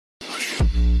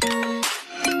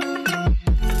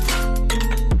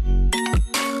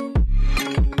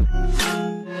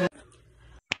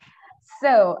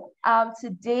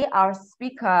Today our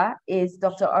speaker is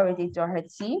Dr. Orode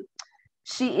Doherty.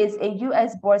 She is a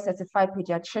US board certified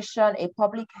pediatrician, a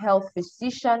public health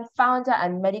physician, founder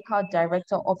and medical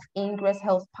director of Ingress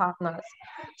Health Partners.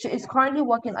 She is currently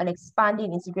working on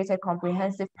expanding integrated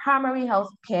comprehensive primary health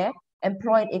care,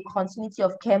 employing a continuity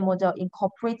of care model,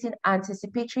 incorporating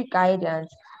anticipatory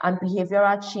guidance and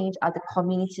behavioral change at the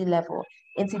community level,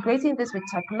 integrating this with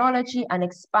technology and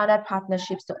expanded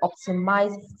partnerships to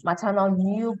optimize maternal,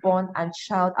 newborn, and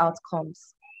child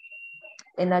outcomes.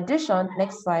 In addition,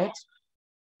 next slide.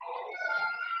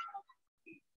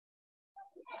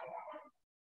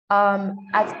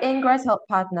 At Ingress Health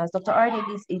Partners, Dr. Orode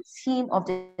leads a team of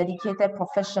dedicated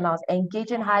professionals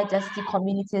engaging high-density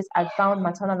communities around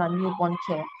maternal and newborn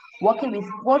care, working with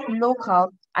both local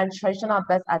and traditional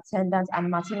birth attendants and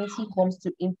maternity homes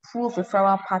to improve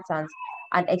referral patterns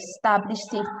and establish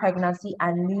safe pregnancy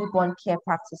and newborn care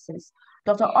practices.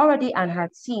 Dr. Orode and her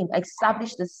team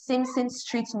established the Simpson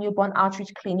Street Newborn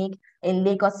Outreach Clinic in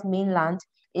Lagos mainland,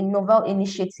 a novel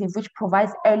initiative which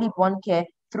provides early born care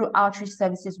through outreach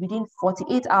services within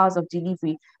 48 hours of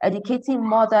delivery, educating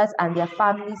mothers and their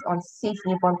families on safe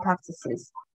newborn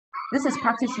practices. This is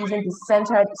practiced using the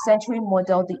century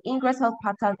model. The Ingress Health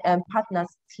Partners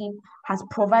team has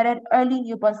provided early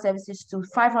newborn services to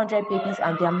 500 babies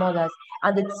and their mothers,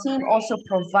 and the team also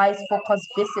provides focused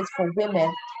visits for women,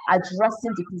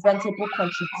 addressing the preventable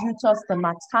contributors to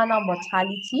maternal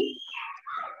mortality,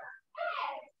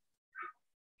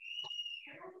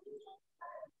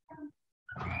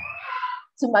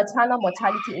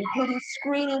 including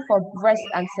screening for breast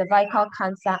and cervical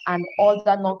cancer and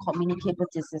other non-communicable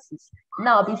diseases.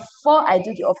 Now, before I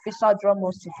do the official drum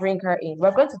rolls to bring her in,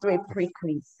 we're going to do a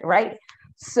pre-quiz, right?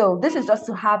 So this is just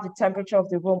to have the temperature of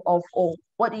the room of, oh,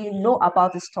 what do you know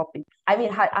about this topic? I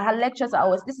mean, her lectures are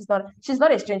always, she's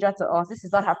not a stranger to us. This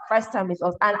is not her first time with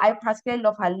us. And I particularly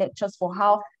love her lectures for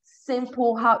how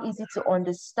simple, how easy to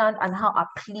understand, and how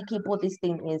applicable this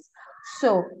thing is.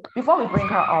 So before we bring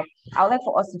her up, I would like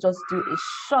for us to just do a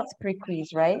short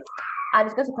pre-quiz, right? And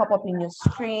it's going to pop up in your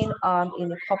screen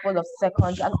in a couple of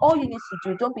seconds. And all you need to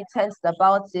do, don't be tensed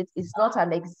about it. It's not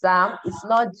an exam. It's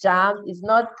not jam. It's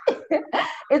not,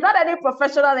 it's not any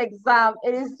professional exam.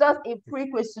 It is just a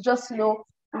pre-quiz to just know,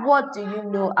 what do you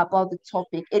know about the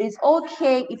topic? It is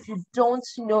okay if you don't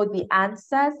know the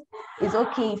answers. It's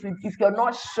okay if you're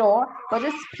not sure, but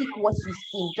just speak what you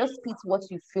see. Just speak what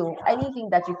you feel. Anything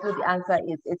that you feel the answer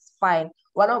is, it's fine.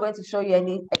 We're not going to show you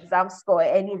any exam score,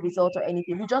 any result or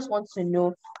anything. We just want to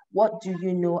know, what do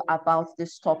you know about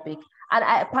this topic? And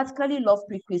I particularly love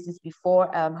pre-quizzes before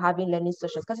having learning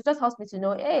sessions, because it just helps me to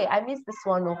know, hey, I missed this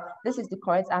one, or this is the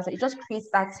correct answer. It just creates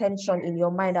that tension in your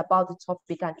mind about the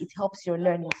topic, and it helps your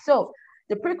learning. So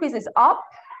the pre-quiz is up.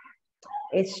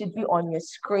 It should be on your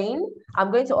screen.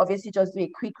 I'm going to obviously just do a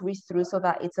quick read through so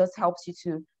that it just helps you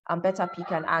to better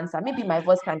pick an answer. Maybe my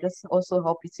voice can just also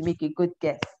help you to make a good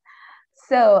guess.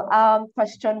 So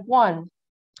question 1,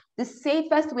 the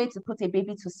safest way to put a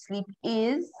baby to sleep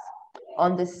is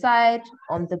on the side,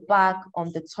 on the back,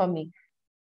 on the tummy.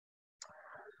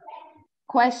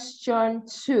 Question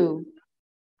 2,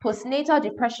 postnatal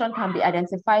depression can be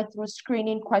identified through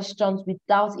screening questions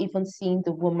without even seeing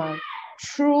the woman.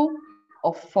 True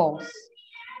or false?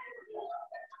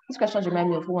 These questions remind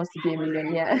me of Who Wants to Be a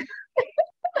Millionaire.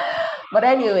 But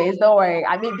anyways, don't worry.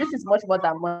 I mean, this is much more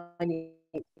than money.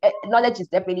 Knowledge is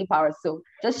definitely power. So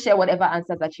just share whatever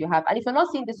answers that you have. And if you're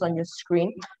not seeing this on your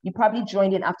screen, you probably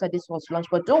joined in after this was launched.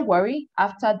 But don't worry,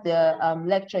 after the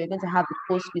lecture, you're going to have the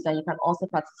post quiz and you can also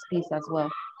participate as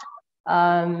well.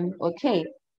 Okay.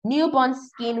 Newborn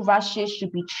skin rashes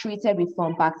should be treated with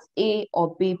Thombax A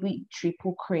or baby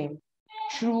triple cream.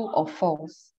 True or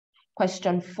false?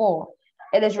 Question 4.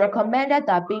 It is recommended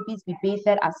that babies be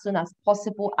bathed as soon as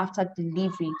possible after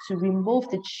delivery to remove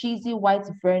the cheesy white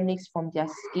vernix from their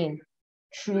skin.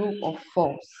 True or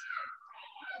false?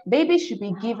 Babies should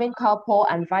be given Calpol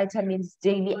and vitamins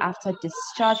daily after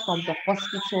discharge from the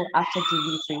hospital after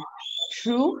delivery.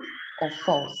 True or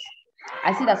false?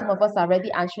 I see that some of us are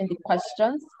already answering the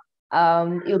questions.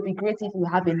 It would be great if we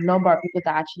have a number of people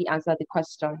that actually answer the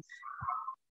questions.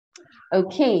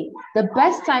 Okay, the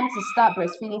best time to start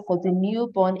breastfeeding for the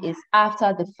newborn is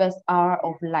after the first hour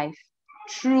of life.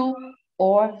 True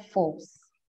or false?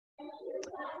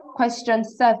 Question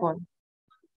 7.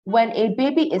 When a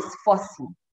baby is fussy,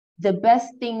 the best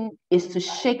thing is to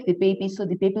shake the baby so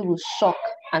the baby will shock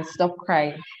and stop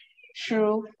crying.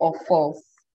 True or false?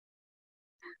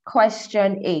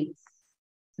 Question 8.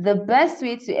 The best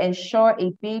way to ensure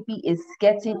a baby is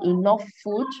getting enough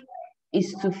food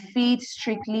is to feed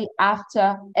strictly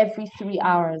after every 3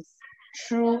 hours.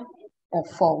 True or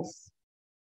false?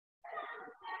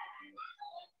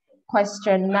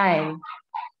 Question 9.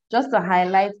 Just to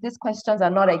highlight, these questions are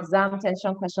not exam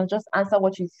tension questions. Just answer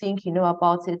what you think you know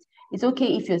about it. It's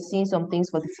okay if you're seeing some things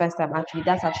for the first time, actually.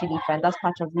 That's actually fine. That's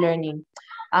part of learning.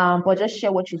 But just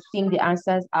share what you think the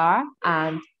answers are.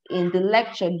 And in the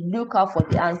lecture, look out for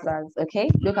the answers, okay?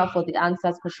 Look out for the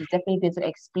answers because she's definitely going to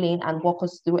explain and walk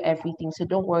us through everything. So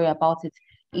don't worry about it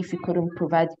if you couldn't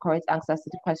provide the correct answers to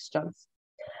the questions.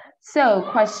 So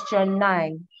question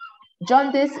 9.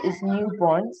 Jaundice is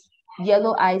newborns,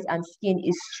 yellow eyes and skin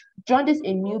is jaundice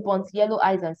in newborns, yellow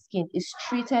eyes and skin is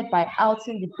treated by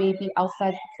outing the baby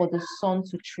outside for the sun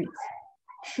to treat.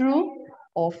 True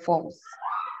or false?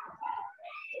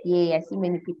 Yeah, I see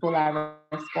many people are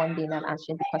responding and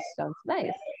answering the questions.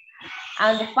 Nice.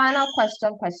 And the final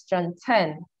question, question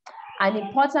 10. An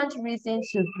important reason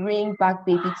to bring back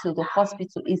baby to the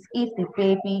hospital is if the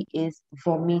baby is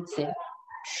vomiting.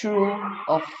 True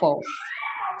or false?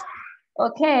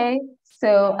 Okay,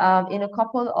 so in a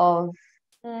couple of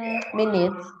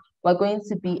minutes, we're going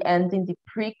to be ending the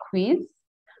pre-quiz.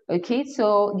 Okay,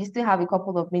 so you still have a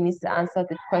couple of minutes to answer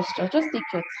the question. Just take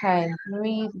your time,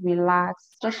 breathe,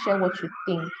 relax, just share what you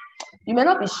think. You may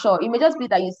not be sure. It may just be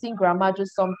that you've seen grandma do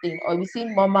something, or you've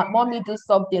seen mommy do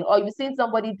something, or you've seen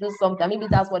somebody do something. Maybe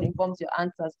that's what informs your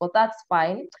answers, but that's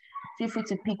fine. Feel free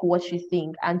to pick what you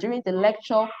think. And during the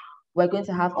lecture, we're going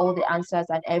to have all the answers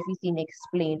and everything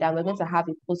explained, and we're going to have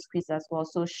a post quiz as well.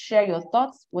 So share your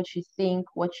thoughts, what you think,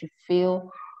 what you feel.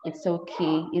 It's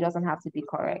okay. It doesn't have to be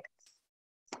correct.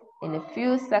 In a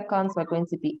few seconds, we're going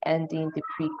to be ending the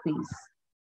pre-quiz.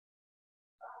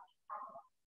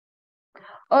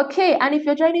 Okay, and if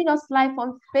you're joining us live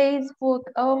on Facebook,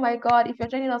 oh my God, if you're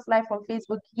joining us live on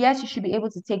Facebook, yes, you should be able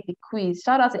to take the quiz.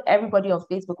 Shout out to everybody on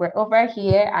Facebook. We're over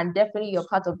here and definitely you're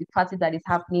part of the party that is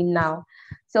happening now.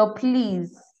 So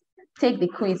please take the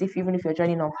quiz even if you're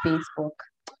joining on Facebook.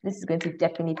 This is going to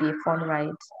definitely be a fun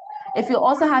ride. If you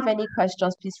also have any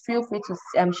questions, please feel free to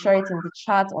share it in the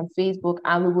chat on Facebook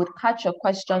and we would catch your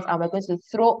questions and we're going to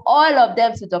throw all of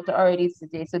them to Dr. Orode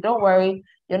today. So don't worry,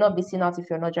 you're not missing out if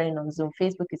you're not joining on Zoom.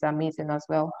 Facebook is amazing as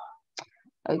well.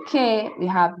 Okay, we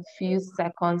have a few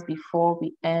seconds before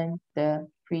we end the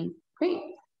pre-quiz.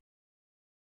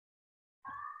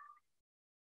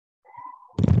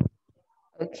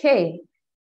 Okay.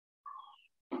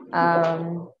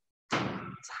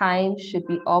 Time should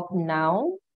be up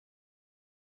now.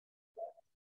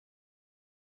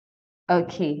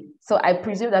 Okay, so I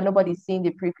presume that nobody's seeing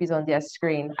the pre-quiz on their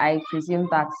screen. I presume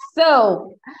that.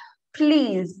 So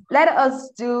please let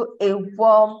us do a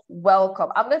warm welcome.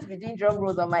 I'm going to be doing drum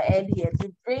rolls on my end here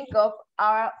to bring up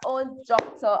our own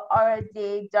Dr.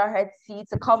 Orode Doherty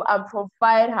to come and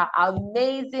provide her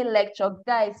amazing lecture.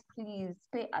 Guys, please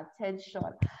pay attention.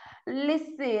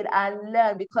 Listen and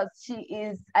learn because she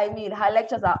is, her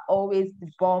lectures are always the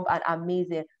bomb and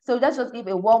amazing. So let's just give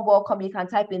a warm welcome. You can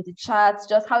type in the chat,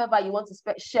 just however you want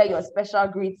to share your special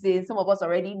greetings. Some of us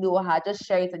already know her. Just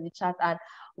share it in the chat and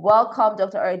welcome,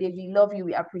 Dr. Orode. We love you.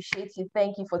 We appreciate you.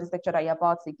 Thank you for this lecture that you're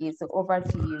about to give. So over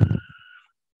to you.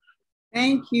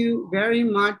 Thank you very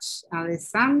much,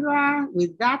 Alessandra.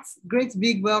 With that great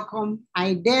big welcome,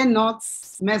 I dare not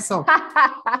mess up.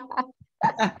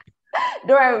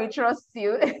 Don't worry, we trust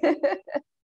you.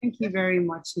 Thank you very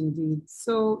much indeed.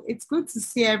 So it's good to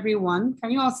see everyone.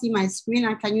 Can you all see my screen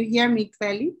and can you hear me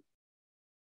clearly?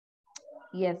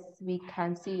 Yes, we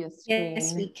can see your screen.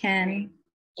 Yes, we can.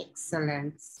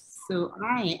 Excellent. So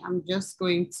I am just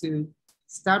going to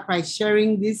start by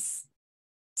sharing this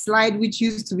slide, which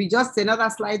used to be just another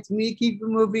slide to me, keep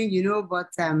moving, but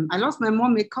I lost my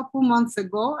mom a couple months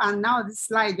ago and now this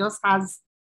slide just has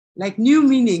like new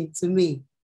meaning to me.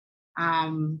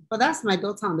 But that's my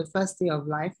daughter on the first day of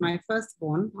life, my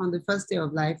firstborn on the first day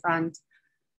of life. And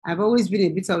I've always been a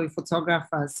bit of a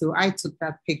photographer, so I took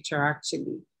that picture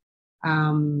actually.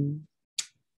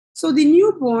 So the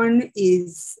newborn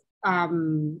is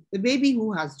the baby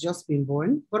who has just been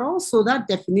born, but also that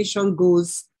definition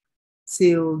goes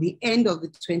till the end of the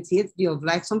 28th day of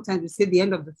life. Sometimes we say the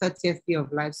end of the 30th day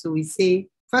of life. So we say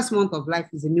first month of life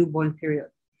is a newborn period.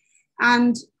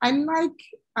 And I like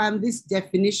this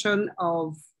definition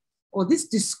of, or this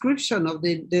description of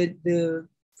the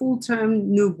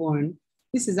full-term newborn.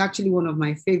 This is actually one of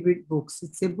my favorite books.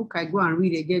 It's a book I go and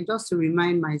read again just to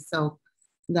remind myself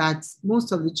that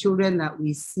most of the children that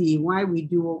we see, why we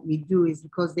do what we do is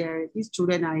because these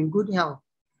children are in good health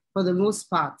for the most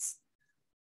part.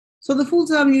 So the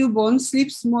full-term newborn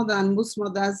sleeps more than most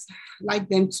mothers like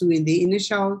them to in the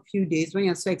initial few days when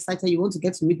you're so excited, you want to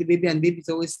get to meet the baby and the baby's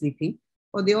always sleeping.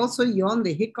 But they also yawn,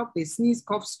 they hiccup, they sneeze,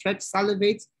 cough, stretch,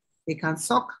 salivate. They can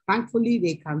suck, thankfully,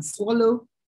 they can swallow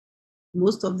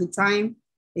most of the time.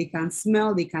 They can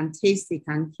smell, they can taste, they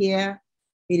can hear.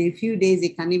 In a few days, they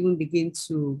can even begin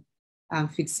to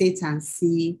fixate and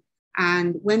see.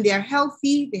 And when they are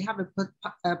healthy, they have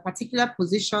a particular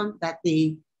position that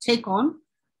they take on.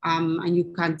 And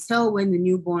you can tell when the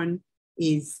newborn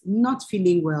is not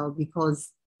feeling well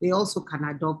because they also can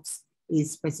adopt a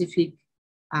specific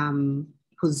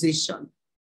position.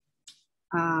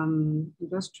 I'm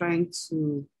just trying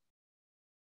to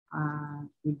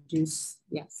reduce,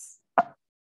 yes.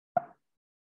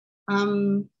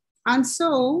 And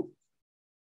so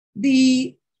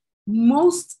the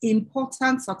most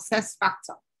important success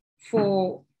factor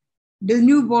for the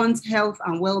newborn's health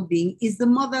and well-being is the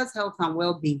mother's health and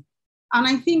well-being. And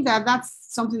I think that that's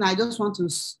something I just want to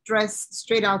stress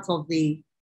straight out of the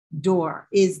door,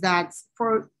 is that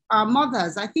for our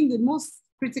mothers, I think the most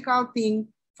critical thing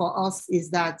for us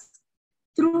is that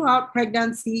throughout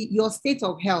pregnancy, your state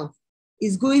of health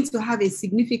is going to have a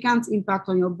significant impact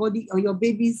on your body, on your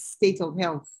baby's state of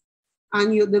health.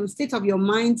 And the state of your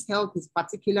mind's health is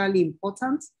particularly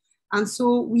important. And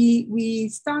so we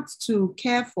start to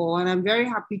care for, and I'm very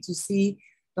happy to see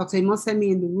Dr.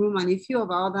 Imosemi in the room and a few of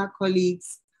our other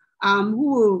colleagues who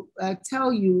will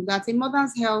tell you that a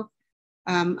mother's health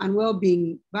and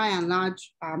well-being, by and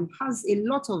large, has a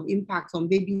lot of impact on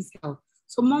baby's health.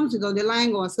 So moms with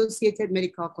underlying or associated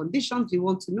medical conditions, we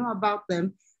want to know about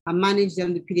them and manage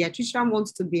them. The pediatrician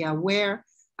wants to be aware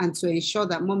and to ensure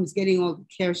that mom is getting all the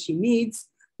care she needs.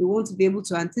 We want to be able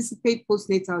to anticipate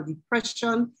postnatal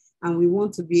depression, and we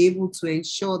want to be able to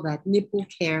ensure that nipple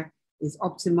care is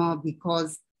optimal,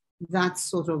 because that's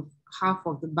sort of half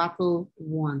of the battle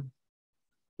won.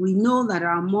 We know that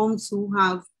our moms who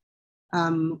have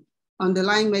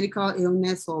underlying medical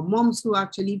illness, or moms who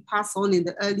actually pass on in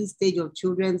the early stage of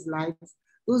children's lives,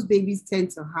 those babies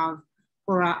tend to have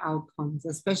poorer outcomes,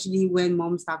 especially when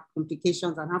moms have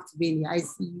complications and have to be in the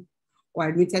ICU or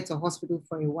admitted to hospital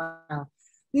for a while.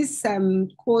 This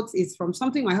quote is from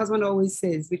something my husband always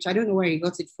says, which I don't know where he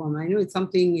got it from. I know it's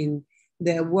something in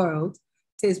the world.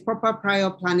 It says proper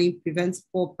prior planning prevents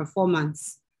poor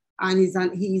performance. And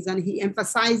he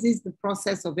emphasizes the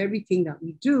process of everything that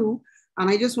we do. And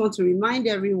I just want to remind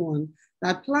everyone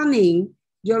that planning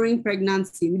during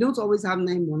pregnancy, we don't always have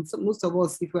 9 months. So most of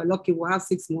us, if we're lucky, we'll have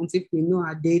 6 months if we know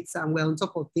our dates and we're on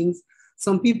top of things.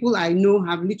 Some people I know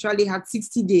have literally had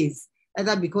 60 days,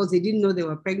 either because they didn't know they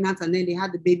were pregnant and then they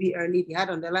had the baby early, they had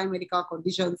underlying medical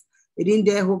conditions, they didn't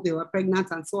dare hope they were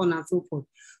pregnant, and so on and so forth.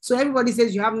 So everybody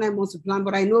says you have 9 months to plan,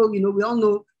 but I know, we all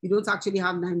know you don't actually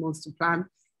have 9 months to plan.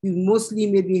 You mostly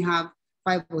maybe have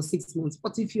 5 or 6 months.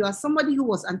 But if you are somebody who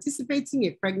was anticipating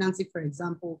a pregnancy, for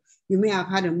example, you may have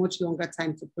had a much longer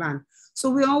time to plan.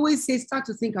 So we always say, start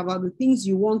to think about the things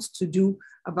you want to do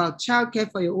about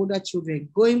childcare for your older children,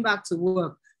 going back to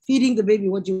work, feeding the baby,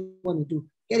 what you want to do,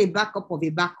 get a backup of a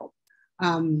backup.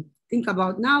 Think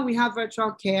about, now we have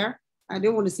virtual care. I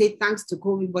don't want to say thanks to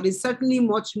COVID, but it's certainly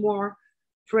much more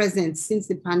present since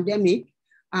the pandemic.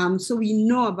 So we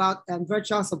know about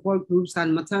virtual support groups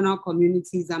and maternal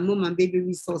communities and mom and baby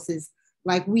resources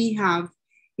like we have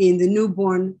in the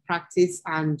newborn practice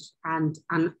and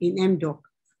in mDoc.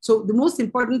 So the most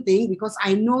important thing, because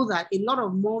I know that a lot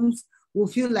of moms will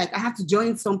feel like I have to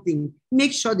join something,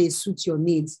 make sure they suit your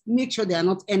needs, make sure they are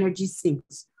not energy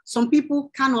sinks. Some people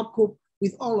cannot cope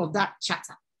with all of that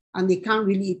chatter and they can't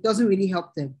really, it doesn't really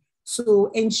help them.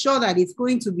 So ensure that it's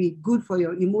going to be good for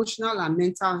your emotional and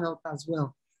mental health as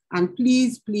well. And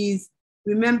please, please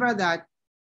remember that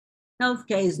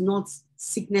healthcare is not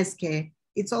sickness care.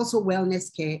 It's also wellness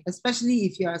care, especially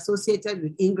if you're associated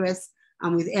with Ingress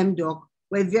and with mDoc.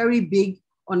 We're very big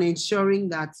on ensuring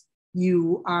that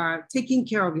you are taking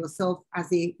care of yourself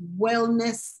as a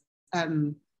wellness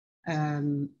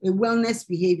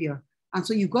behavior. And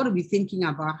so you've got to be thinking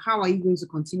about how are you going to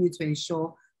continue to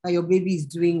ensure that your baby is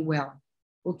doing well.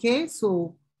 Okay,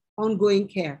 so ongoing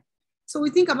care. So we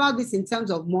think about this in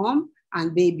terms of mom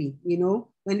and baby.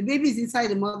 When the baby is inside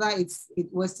the mother,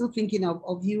 we're still thinking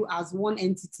of you as one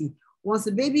entity. Once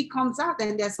the baby comes out,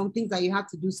 then there's some things that you have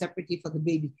to do separately for the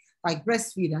baby, like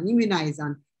breastfeed and immunize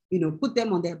and put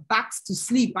them on their backs to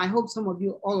sleep. I hope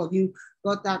all of you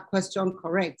got that question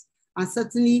correct. And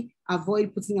certainly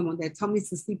avoid putting them on their tummies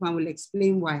to sleep, and we'll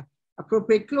explain why.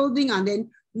 Appropriate clothing, and then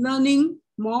learning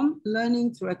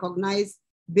to recognize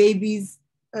babies'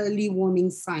 early warning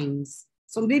signs.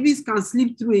 Some babies can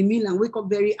sleep through a meal and wake up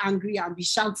very angry and be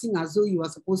shouting as though you are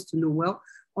supposed to know. Well,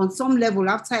 on some level,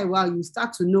 after a while, you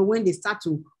start to know when they start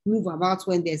to move about,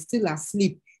 when they're still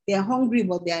asleep. They're hungry,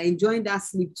 but they're enjoying that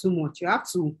sleep too much. You have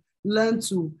to learn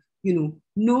to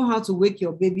know how to wake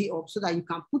your baby up so that you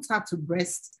can put her to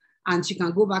breast and she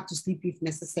can go back to sleep if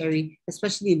necessary,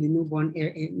 especially in the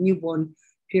newborn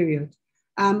period.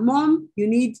 Mom, you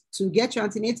need to get your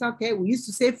antenatal care. We used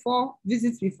to say 4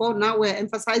 visits before. Now we're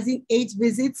emphasizing 8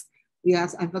 visits. We are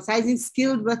emphasizing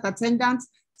skilled birth attendants.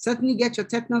 Certainly get your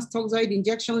tetanus toxoid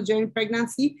injections during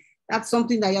pregnancy. That's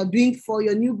something that you're doing for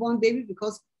your newborn baby,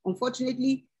 because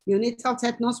unfortunately, neonatal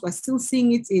tetanus, we're still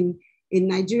seeing it in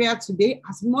Nigeria today.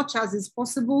 As much as is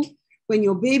possible, when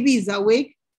your baby is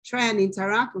awake, try and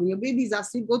interact. When your baby is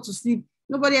asleep, go to sleep.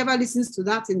 Nobody ever listens to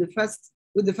that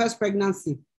with the first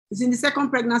pregnancy. It's in the second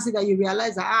pregnancy that you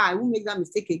realize that, I won't make that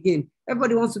mistake again.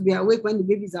 Everybody wants to be awake when the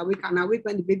baby is awake and awake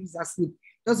when the baby is asleep.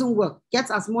 Doesn't work.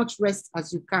 Get as much rest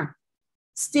as you can.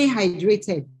 Stay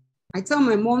hydrated. I tell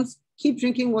my moms, keep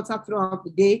drinking water throughout the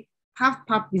day. Have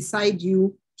pap beside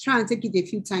you. Try and take it a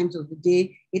few times of the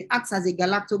day. It acts as a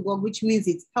galactogogue, which means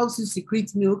it helps you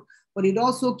secrete milk, but it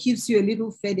also keeps you a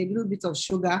little fed, a little bit of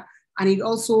sugar, and it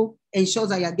also ensures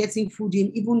that you're getting food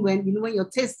in, even when your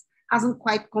taste hasn't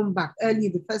quite come back early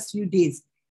in the first few days.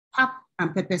 Pap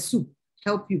and pepper soup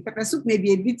help you. Pepper soup may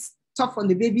be a bit tough on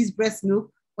the baby's breast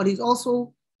milk, but it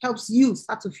also helps you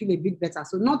start to feel a bit better.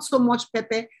 So not so much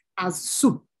pepper as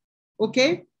soup,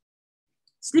 okay?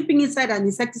 Sleeping inside an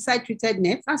insecticide-treated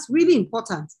net, that's really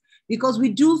important because we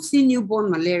do see newborn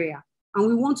malaria and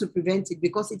we want to prevent it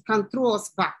because it can throw us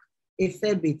back a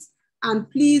fair bit. And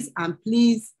please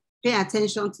pay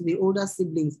attention to the older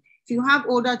siblings. If you have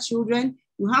older children,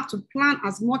 you have to plan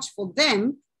as much for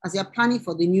them as you're planning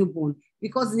for the newborn,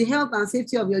 because the health and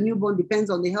safety of your newborn depends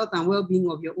on the health and well-being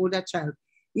of your older child.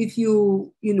 If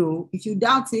you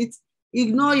doubt it,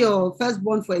 ignore your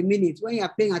firstborn for a minute when you're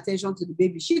paying attention to the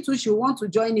baby. She too, she'll want to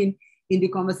join in the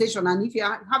conversation. And if you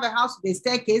have a house with a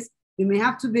staircase, you may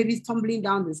have 2 babies tumbling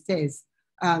down the stairs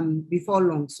before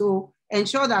long. So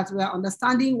ensure that we're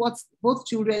understanding what both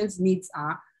children's needs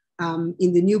are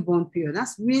in the newborn period.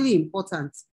 That's really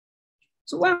important.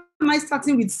 So why am I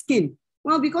starting with skin?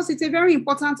 Well, because it's a very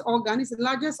important organ. It's the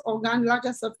largest organ,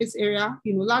 largest surface area,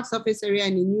 large surface area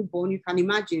in a newborn, you can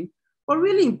imagine. But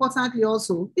really importantly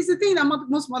also, it's the thing that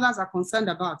most mothers are concerned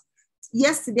about.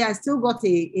 Yesterday, I still got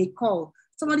a call.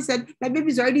 Somebody said, my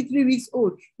baby's already 3 weeks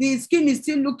old. The skin is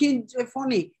still looking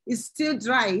funny. It's still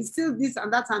dry. It's still this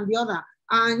and that and the other.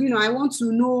 And, I want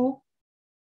to know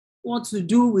what to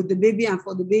do with the baby and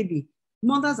for the baby.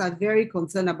 Mothers are very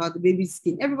concerned about the baby's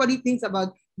skin. Everybody thinks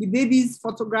about the baby's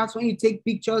photographs when you take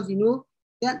pictures,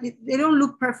 that they don't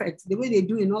look perfect the way they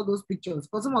do in all those pictures.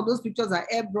 Because some of those pictures are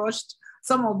airbrushed.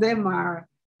 Some of them are,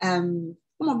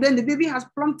 the baby has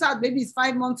plumped out, baby is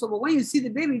 5 months old. But when you see the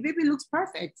baby looks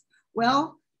perfect.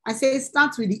 Well, I say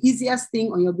start with the easiest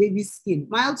thing on your baby's skin.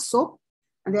 Mild soap,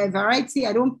 and there are a variety.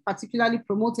 I don't particularly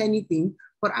promote anything,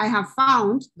 but I have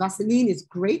found Vaseline is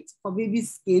great for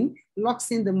baby's skin,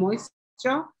 locks in the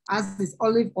moisture, as is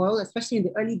olive oil, especially in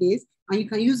the early days. And you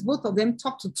can use both of them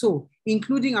top to toe,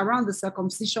 including around the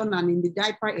circumcision and in the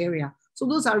diaper area. So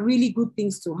those are really good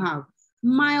things to have.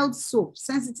 Mild soap,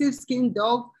 sensitive skin,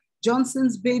 Dove,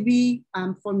 Johnson's baby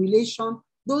formulation,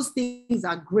 those things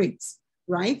are great,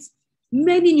 right?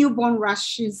 Many newborn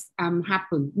rashes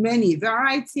happen, many,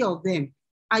 variety of them.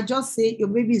 I just say your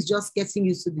baby is just getting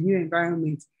used to the new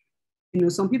environment.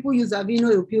 Some people use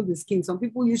Aveeno, it'll peel the skin. Some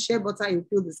people use shea butter, it'll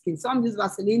peel the skin. Some use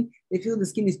Vaseline, they feel the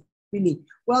skin is peeling.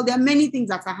 Well, there are many things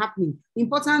that are happening. The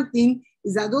important thing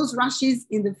is that those rashes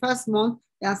in the first month,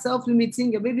 they are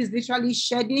self-limiting. Your baby is literally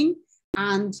shedding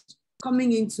and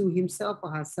coming into himself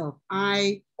or herself.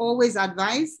 I always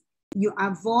advise you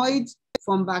avoid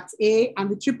Format A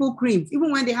and the triple creams,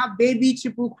 even when they have baby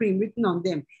triple cream written on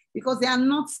them, because they are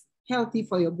not healthy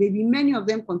for your baby. Many of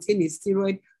them contain a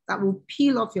steroid that will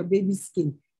peel off your baby's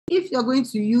skin. If you're going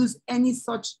to use any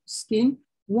such skin,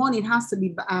 one, it has to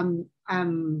be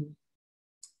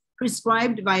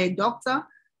prescribed by a doctor,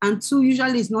 and 2,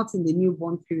 usually it's not in the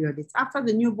newborn period. It's after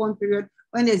the newborn period,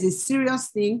 when there's a serious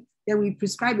thing, then we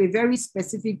prescribe a very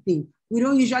specific thing. We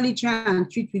don't usually try and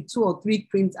treat with 2 or 3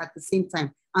 creams at the same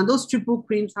time. And those triple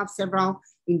creams have several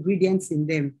ingredients in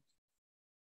them.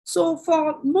 So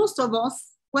for most of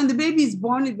us, when the baby is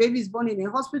born in a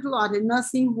hospital or at a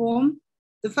nursing home,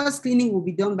 the first cleaning will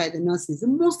be done by the nurses. The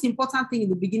most important thing in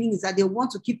the beginning is that they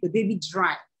want to keep the baby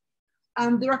dry.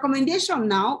 And the recommendation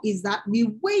now is that we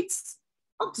wait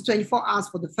up to 24 hours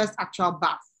for the first actual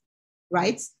bath,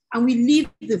 right? And we leave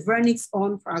the vernix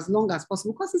on for as long as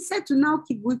possible, because it's said to now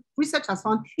keep, research has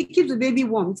found, it keeps the baby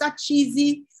warm. It's that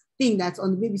cheesy thing that's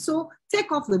on the baby. So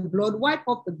take off the blood, wipe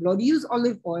off the blood, use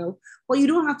olive oil, but you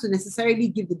don't have to necessarily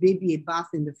give the baby a bath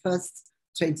in the first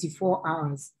 24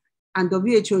 hours. And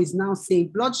WHO is now saying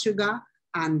blood sugar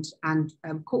and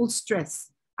cold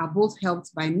stress are both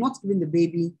helped by not giving the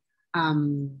baby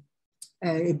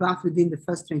a bath within the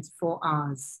first 24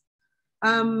 hours.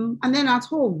 And then at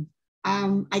home,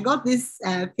 I got this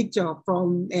picture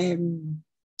from,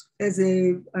 there's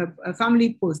a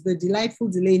family post, the Delightful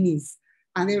Delaney's,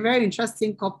 and they're a very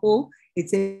interesting couple.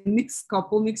 It's a mixed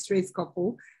couple, mixed race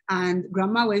couple, and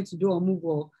grandma went to do a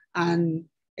mugo, and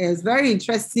it's very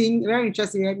interesting, very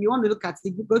interesting. If you want to look at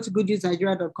it, go to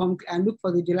goodnewsnigeria.com and look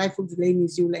for the Delightful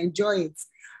Delaney's. You will enjoy it.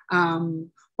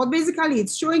 But basically,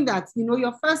 it's showing that, you know,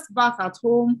 your first bath at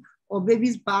home or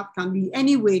baby's bath can be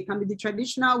any way. It can be the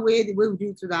traditional way, the way we do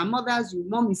it with our mothers. Your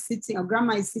mom is sitting, or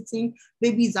grandma is sitting,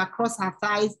 baby is across her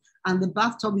thighs, and the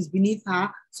bathtub is beneath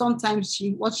her. Sometimes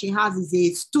what she has is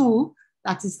a stool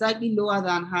that is slightly lower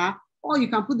than her. Or you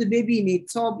can put the baby in a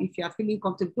tub if you are feeling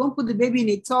comfortable. Don't put the baby in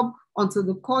a tub until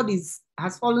the cord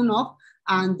has fallen off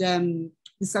and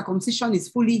the circumcision is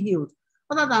fully healed.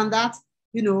 Other than that,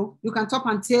 you know, you can top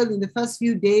and tail in the first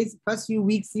few days, first few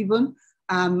weeks even.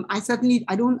 I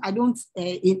don't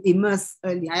immerse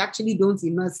early. I actually don't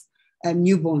immerse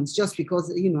newborns just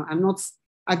because, you know,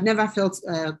 I've never felt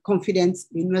confident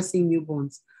in immersing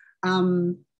newborns.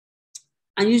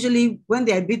 And usually when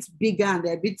they're a bit bigger and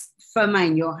they're a bit firmer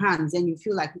in your hands, then you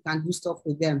feel like you can do stuff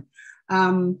with them.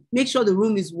 Make sure the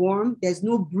room is warm. There's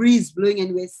no breeze blowing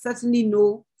anywhere, certainly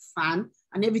no fan,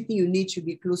 and everything you need should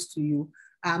be close to you.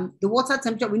 The water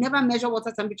temperature, we never measure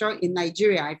water temperature in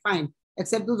Nigeria, I find,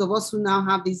 except those of us who now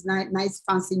have these nice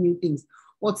fancy new things.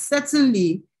 But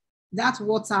certainly that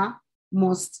water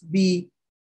must be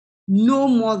no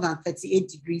more than 38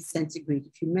 degrees centigrade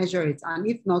if you measure it. And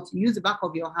if not, use the back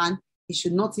of your hand. It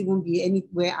should not even be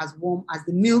anywhere as warm as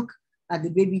the milk that the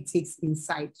baby takes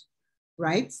inside,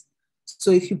 right?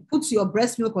 So if you put your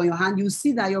breast milk on your hand, you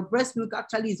see that your breast milk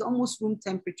actually is almost room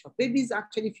temperature. Babies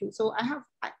actually feel, so I have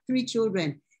 3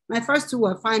 children. My first 2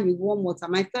 were fine with warm water.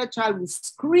 My 3rd child would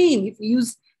scream if we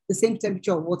use the same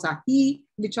temperature of water. He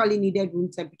literally needed room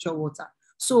temperature water.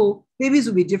 So babies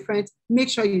will be different. Make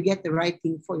sure you get the right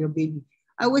thing for your baby.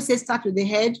 I always say start with the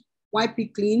head, wipe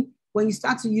it clean. When you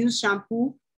start to use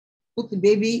shampoo, put the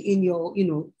baby in your, you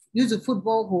know, use a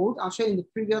football hold. I'll show you in the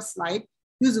previous slide.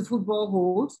 Use a football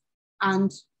hold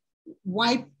and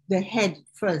wipe the head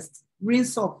first.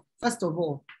 Rinse off, first of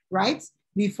all, right?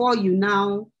 Before you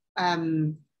now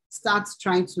start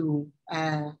trying to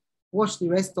wash the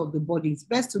rest of the body. It's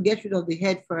best to get rid of the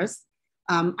head first.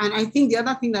 And I think the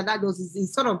other thing that does is it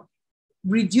sort of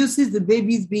reduces the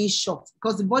baby's being shocked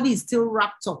because the body is still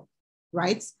wrapped up,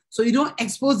 right? So you don't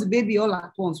expose the baby all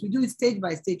at once. We do it stage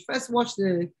by stage. First, wash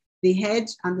the head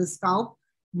and the scalp,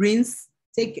 rinse,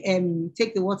 take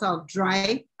the water off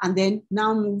dry, and then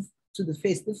now move to the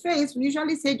face. The face, we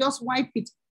usually say just wipe it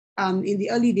in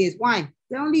the early days. Why?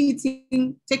 They're only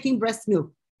taking breast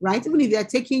milk, right? Even if they're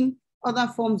taking other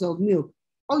forms of milk,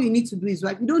 all you need to do is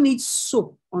wipe. You don't need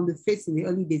soap on the face in the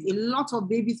early days. A lot of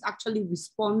babies actually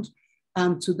respond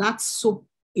to that soap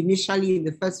initially in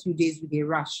the first few days with a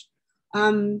rash.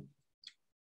 I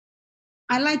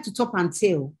like to top and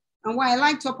tail. And why I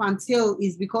like top and tail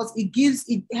is because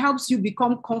it helps you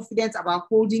become confident about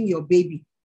holding your baby,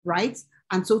 right?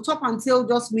 And so top and tail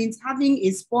just means having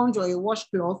a sponge or a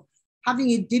washcloth, having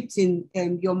it dipped in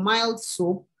your mild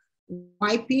soap,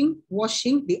 wiping,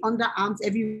 washing the underarms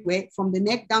everywhere, from the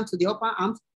neck down to the upper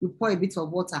arms, you pour a bit of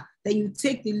water. Then you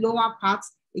take the lower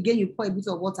parts, again, you pour a bit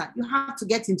of water. You have to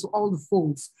get into all the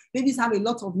folds. Babies have a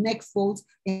lot of neck folds.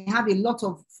 They have a lot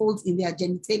of folds in their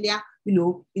genitalia, you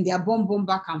know, in their bum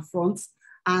back and front.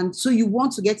 And so you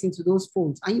want to get into those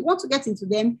folds. And you want to get into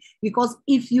them because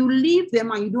if you leave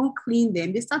them and you don't clean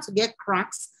them, they start to get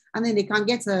cracks and then they can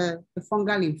get a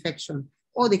fungal infection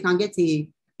or they can get a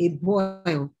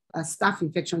boil, a staph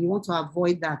infection. You want to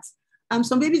avoid that.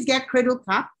 Some babies get cradle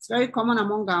cap. It's very common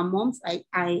among our moms. I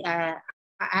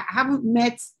haven't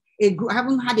met a group, I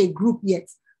haven't had a group yet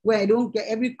where I don't get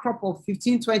every crop of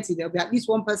 15, 20, there'll be at least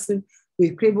one person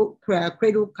with cradle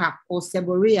cap or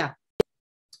seborrhea.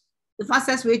 The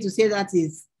fastest way to say that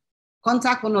is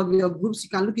contact one of your groups. You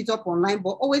can look it up online,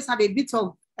 but always have a bit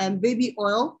of baby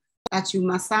oil that you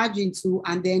massage into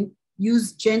and then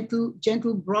use gentle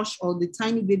brush or the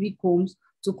tiny baby combs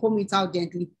to comb it out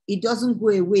gently. It doesn't go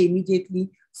away immediately.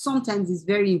 Sometimes it's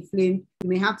very inflamed. You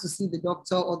may have to see the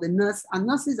doctor or the nurse. And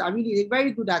nurses are really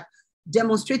very good at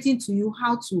demonstrating to you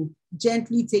how to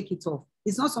gently take it off.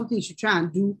 It's not something you should try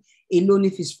and do alone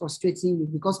if it's frustrating you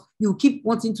because you keep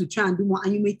wanting to try and do more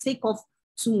and you may take off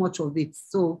too much of it.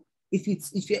 So if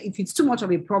it's too much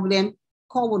of a problem,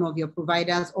 call one of your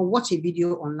providers or watch a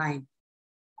video online.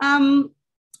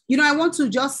 You know, I want to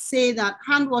just say that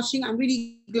hand washing, I'm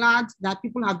really glad that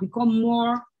people have become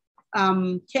more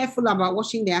careful about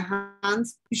washing their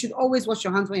hands. You should always wash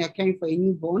your hands when you're caring for a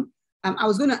newborn. I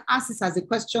was going to ask this as a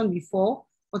question before,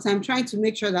 but I'm trying to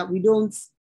make sure that we don't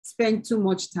spend too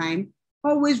much time.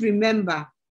 Always remember,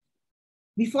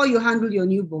 before you handle your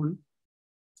newborn,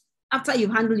 after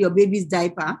you handle your baby's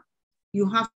diaper, you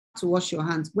have to wash your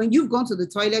hands. When you've gone to the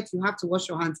toilet, you have to wash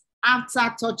your hands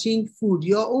after touching food,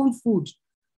 your own food.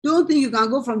 Don't think you can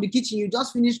go from the kitchen, you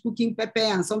just finished cooking pepper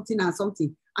and something,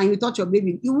 and you touch your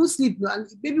baby. You will sleep, and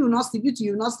the baby will not sleep,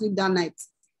 you will not sleep that night.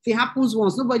 If it happens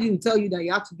once, nobody will tell you that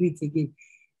you have to do it again.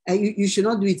 You should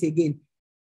not do it again.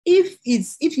 If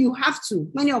you have to,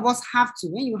 many of us have to,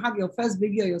 when you have your first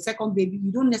baby or your second baby,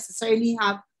 you don't necessarily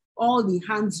have all the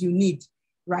hands you need,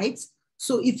 right?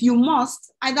 So if you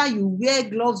must, either you wear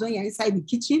gloves when you're inside the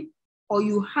kitchen, or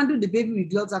you handle the baby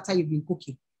with gloves after you've been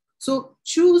cooking. So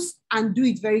choose and do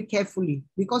it very carefully,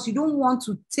 because you don't want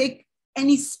to take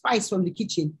any spice from the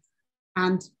kitchen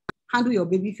and handle your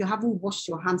baby if you haven't washed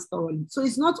your hands thoroughly. So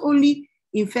it's not only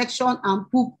infection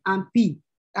and poop and pee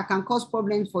that can cause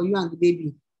problems for you and the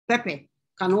baby. Pepper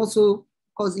can also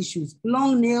cause issues.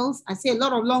 Long nails, I see a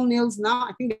lot of long nails now.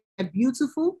 I think they're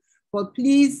beautiful, but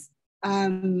please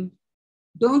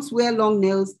don't wear long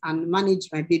nails and manage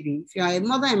my baby. If you are a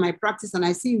mother in my practice and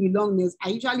I see you with long nails, I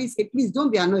usually say, please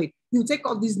don't be annoyed. You take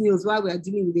off these nails while we are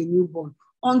dealing with a newborn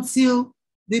until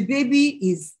the baby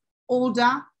is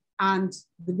older and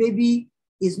the baby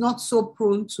is not so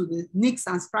prone to the nicks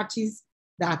and scratches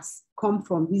that come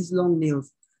from these long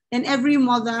nails. And every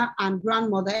mother and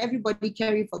grandmother, everybody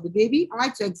caring for the baby, I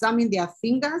like to examine their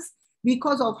fingers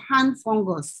because of hand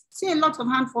fungus. See a lot of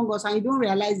hand fungus and you don't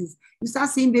realize this. You start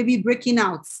seeing baby breaking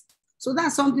out. So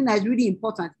that's something that is really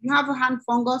important. If you have a hand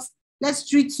fungus, let's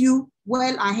treat you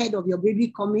well ahead of your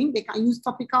baby coming. They can use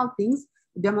topical things.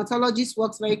 The dermatologist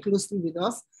works very closely with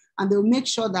us and they'll make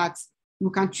sure that you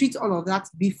can treat all of that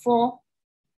before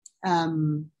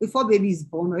baby is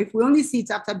born, or if we only see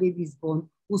it after baby is born,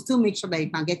 we'll still make sure that you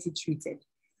can get it treated.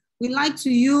 We like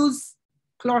to use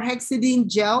chlorhexidine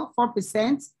gel,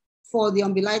 4%, for the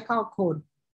umbilical cord.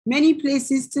 Many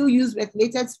places still use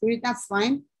methylated spirit, that's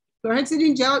fine.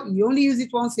 Chlorhexidine gel, you only use it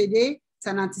once a day. It's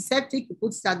an antiseptic, you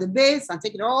put it at the base and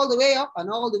take it all the way up and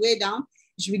all the way down.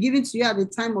 It should be given to you at the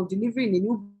time of delivery in a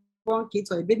newborn kit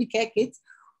or a baby care kit.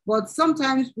 But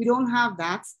sometimes we don't have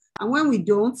that. And when we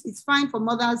don't, it's fine for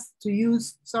mothers to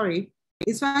use,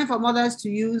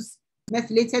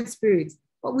 methylated spirit.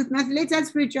 But with methylated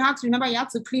spirit, you have to remember you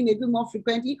have to clean a bit more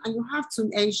frequently and you have to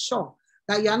ensure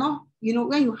that you are not,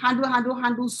 when you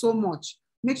handle so much,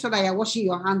 make sure that you're washing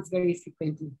your hands very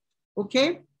frequently,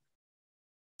 okay?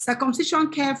 Circumcision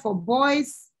care for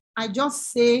boys, I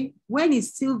just say, when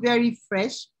it's still very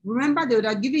fresh, remember they would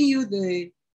have given you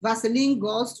the Vaseline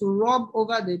gauze to rub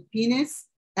over the penis,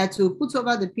 to put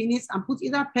over the penis and put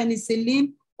either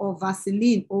penicillin or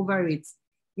Vaseline over it.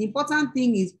 The important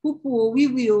thing is, we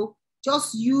will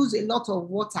just use a lot of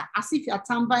water as if you're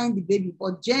tampering the baby,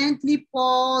 but gently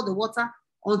pour the water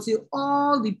until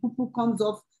all the poo-poo comes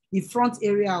off the front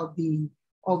area of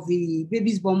the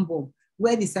baby's bum bum,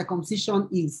 where the circumcision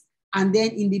is. And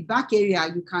then in the back area,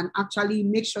 you can actually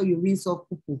make sure you rinse off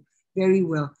poo-poo very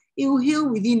well. It will heal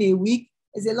within a week.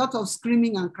 There's a lot of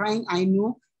screaming and crying, I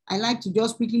know. I like to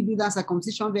just quickly do that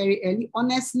circumcision very early.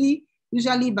 Honestly,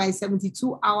 usually by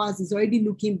 72 hours, it's already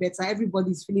looking better.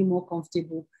 Everybody's feeling more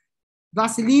comfortable.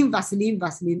 Vaseline, Vaseline,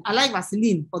 Vaseline. I like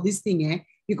Vaseline for this thing,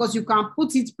 because you can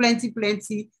put it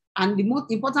plenty. And the most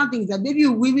important thing is that maybe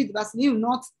you will with Vaseline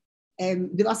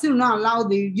the Vaseline will not allow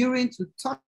the urine to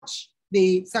touch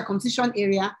the circumcision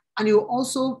area, and it will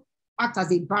also act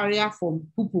as a barrier for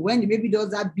poo-poo when the baby does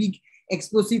that big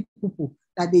explosive poo-poo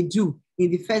that they do in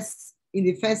the first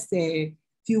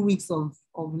few weeks of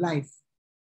life.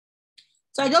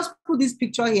 So I just put this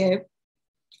picture here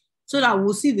so that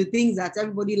we'll see the things that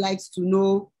everybody likes to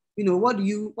know. What do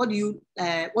you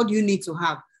need to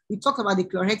have? We talked about the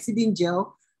chlorhexidine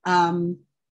gel.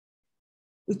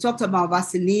 We talked about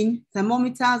Vaseline.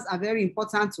 Thermometers are very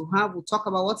important to have. We'll talk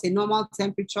about what's a normal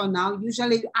temperature now.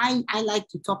 Usually, I like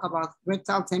to talk about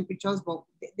rectal temperatures, but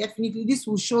definitely this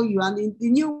will show you, and the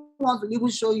new ones will even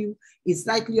show you it's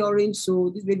slightly orange, so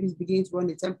this baby is beginning to run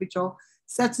the temperature.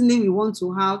 Certainly, we want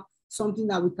to have something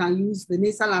that we can use, the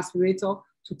nasal aspirator,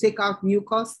 to take out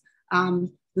mucus.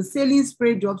 The saline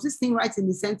spray drops, this thing right in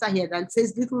the center here that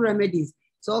says little remedies.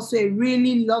 It's also a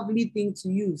really lovely thing to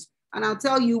use. And I'll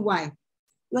tell you why.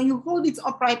 When you hold it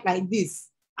upright like this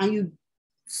and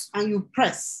you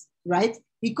press, right,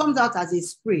 it comes out as a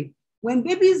spray. When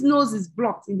baby's nose is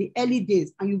blocked in the early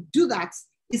days and you do that,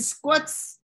 it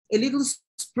squirts a little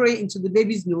spray into the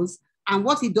baby's nose. And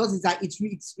what it does is that it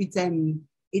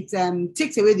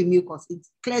takes away the mucus. It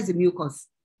clears the mucus,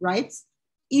 right?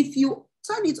 If you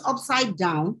turn it upside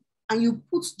down and you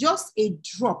put just a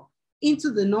drop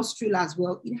into the nostril as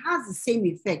well, it has the same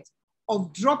effect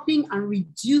of dropping and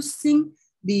reducing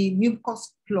the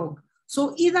mucus plug.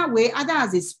 So either way, either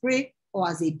as a spray or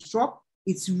as a drop,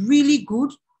 it's really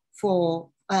good for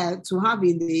to have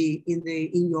in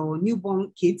your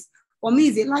newborn kids. For me,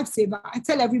 it's a lifesaver. I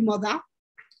tell every mother,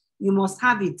 you must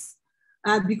have it.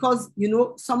 Because, you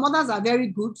know, some mothers are very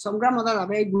good, some grandmothers are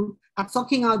very good at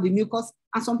sucking out the mucus,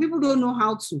 and some people don't know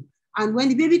how to. And when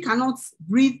the baby cannot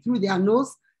breathe through their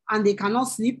nose and they cannot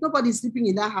sleep, nobody's sleeping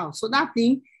in that house. So that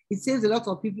thing, it saves a lot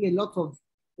of people a lot of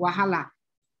wahala.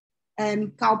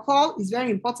 Cowpox is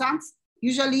very important.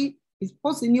 Usually it's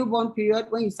post the newborn period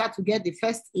when you start to get the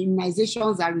first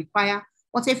immunizations that require.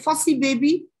 But a fussy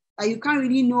baby, you can't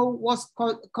really know what's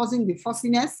causing the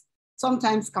fussiness.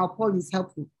 Sometimes cowpox is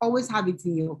helpful. Always have it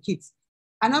in your kits.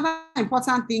 Another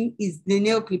important thing is the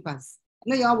nail clippers. I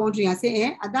know you're wondering, I say,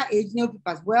 at that age, nail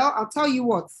clippers. Well, I'll tell you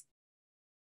what.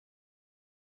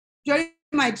 During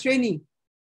my training,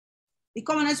 the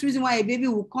commonest reason why a baby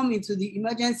will come into the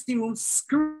emergency room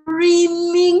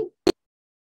screaming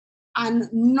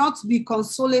and not be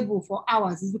consolable for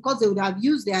hours is because they would have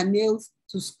used their nails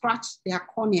to scratch their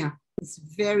cornea. It's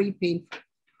very painful,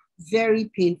 very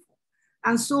painful.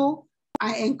 And so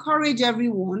I encourage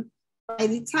everyone, by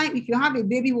the time, if you have a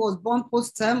baby who was born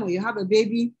post-term, or you have a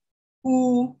baby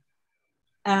who,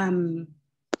 or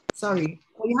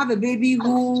you have a baby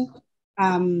who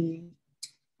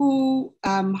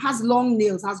has long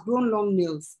nails, has grown long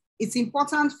nails, it's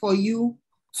important for you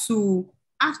to,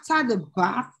 after the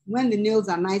bath, when the nails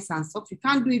are nice and soft, you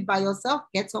can't do it by yourself,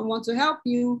 get someone to help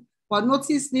you. But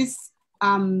notice this,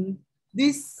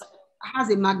 this has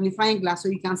a magnifying glass so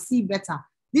you can see better.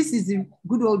 This is the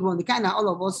good old one, the kind that all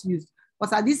of us use.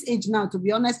 But at this age now, to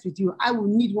be honest with you, I will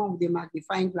need one with a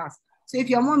magnifying glass. So if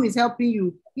your mom is helping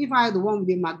you, give her the one with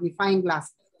a magnifying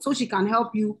glass so she can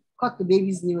help you cut the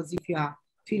baby's nails if you are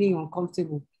feeling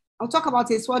uncomfortable. I'll talk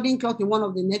about a swaddling cloth in one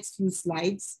of the next few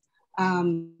slides.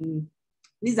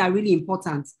 These are really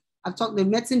important. I've talked, the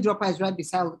medicine dropper is right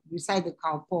beside the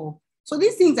cowpox. So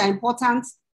these things are important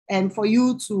for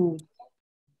you to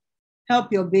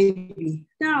help your baby.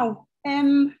 Now,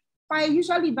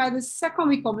 usually by the second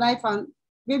week of life, and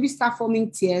baby start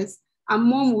forming tears, and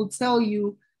mom will tell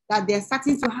you that they're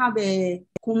starting to have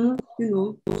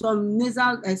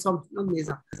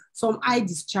some eye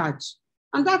discharge.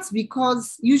 And that's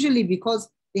usually because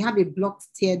they have a blocked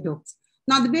tear duct.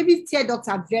 Now the baby's tear ducts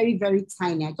are very, very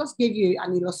tiny. I just gave you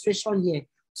an illustration here.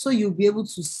 So you'll be able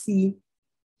to see,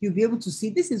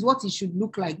 this is what it should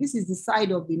look like. This is the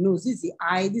side of the nose. This is the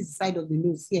eye, this is the side of the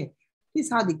nose here. This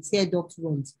is how the tear duct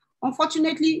runs.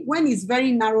 Unfortunately, when it's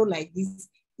very narrow like this,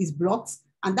 it's blocked,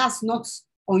 and that's not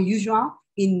unusual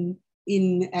in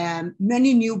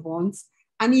many newborns.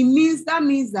 And that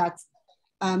means that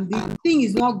the thing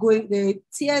is not going, the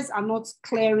tears are not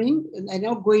clearing and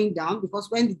not going down,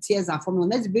 because when the tears are forming,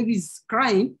 unless the baby is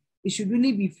crying, it should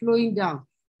really be flowing down.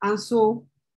 And so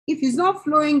if it's not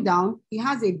flowing down, it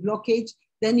has a blockage,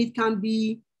 then it can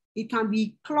be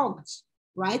clogged,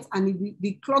 right? And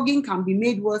the clogging can be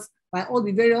made worse by all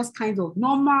the various kinds of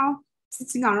normal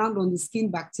sitting around on the skin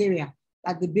bacteria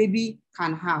that the baby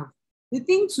can have. The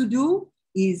thing to do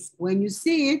is, when you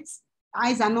see it,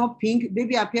 eyes are not pink,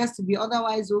 baby appears to be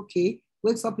otherwise okay,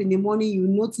 wakes up in the morning, you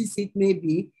notice it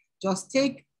maybe, just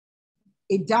take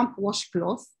a damp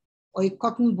washcloth or a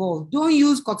cotton ball. Don't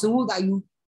use cotton wool that you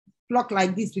pluck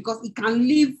like this, because it can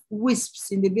leave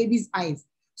wisps in the baby's eyes.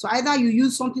 So either you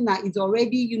use something that is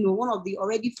already, one of the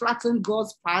already flattened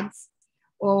gauze pads,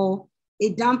 or a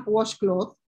damp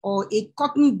washcloth, or a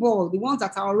cotton ball, the ones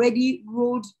that are already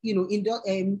rolled,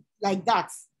 like that,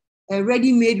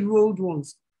 ready-made rolled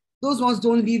ones. Those ones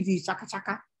don't leave the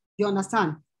chaka-chaka, you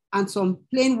understand? And some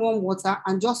plain warm water,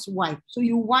 and just wipe. So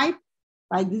you wipe,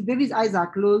 like this baby's eyes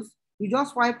are closed, you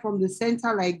just wipe from the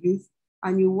center like this,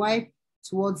 and you wipe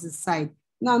towards the side.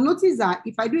 Now notice that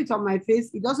if I do it on my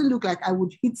face, it doesn't look like I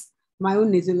would hit my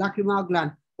own nasolacrimal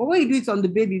gland. But when you do it on the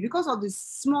baby, because of the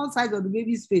small size of the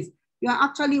baby's face, you are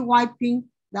actually wiping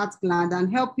that gland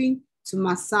and helping to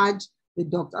massage the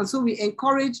duct. And so we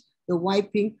encourage the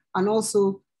wiping and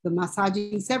also the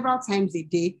massaging several times a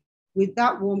day with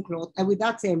that warm cloth and with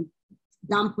that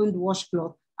dampened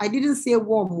washcloth. I didn't say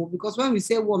warm, because when we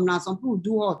say warm now, some people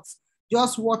do hot.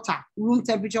 Just water, room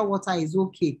temperature water is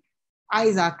okay.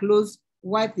 Eyes are closed,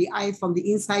 wipe the eyes from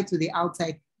the inside to the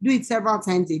outside. Do it several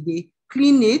times a day.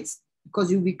 Clean it,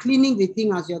 because you'll be cleaning the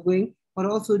thing as you're going, but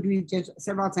also do it just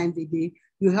several times a day.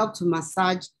 you help to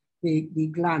massage the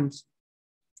gland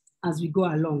as we go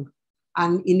along.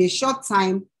 And in a short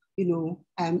time, you know,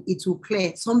 it will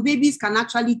clear. Some babies can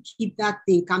actually keep that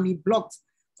thing, can be blocked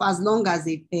for as long as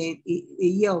a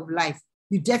year of life.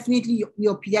 You definitely,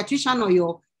 your pediatrician or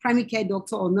your primary care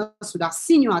doctor or nurse would have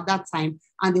seen you at that time,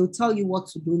 and they'll tell you what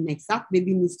to do next. That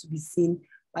baby needs to be seen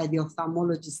by the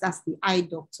ophthalmologist. That's the eye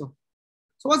doctor.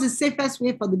 So what's the safest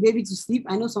way for the baby to sleep?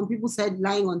 I know some people said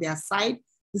lying on their side.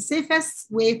 The safest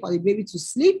way for the baby to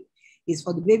sleep is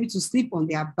for the baby to sleep on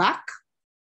their back,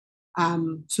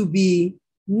 to be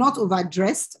not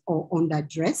overdressed or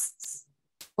underdressed,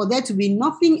 for there to be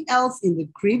nothing else in the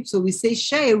crib. So we say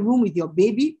share a room with your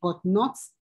baby, but not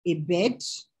a bed.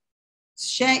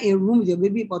 Share a room with your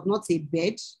baby, but not a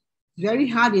bed. Very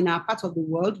hard in our part of the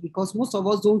world because most of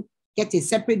us don't get a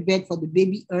separate bed for the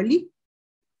baby early.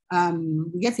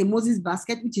 We get a Moses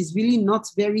basket, which is really not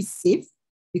very safe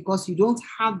because you don't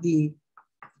have the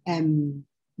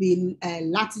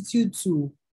latitude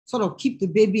to sort of keep the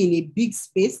baby in a big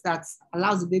space that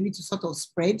allows the baby to sort of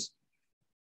spread.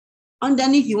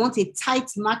 Underneath, you want a tight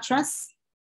mattress.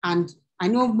 And I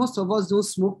know most of us don't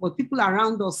smoke, but people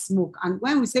around us smoke. And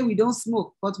when we say we don't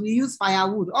smoke, but we use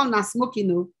firewood, all na smoking,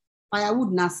 no?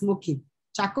 Firewood na smoking,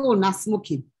 charcoal na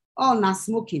smoking, all na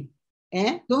smoking.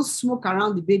 Don't smoke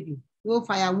around the baby. No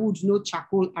firewood, no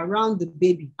charcoal around the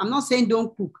baby. I'm not saying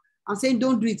don't cook. I'm saying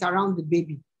don't do it around the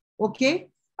baby, okay?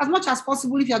 As much as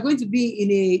possible, if you're going to be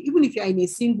even if you're in a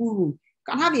single room,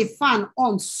 you can have a fan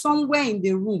on somewhere in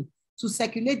the room to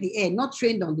circulate the air, not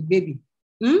trained on the baby.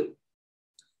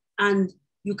 And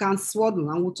you can swaddle,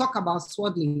 and we'll talk about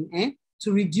swaddling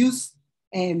to reduce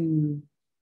the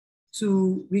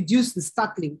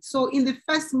startling. So in the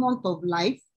first month of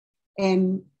life,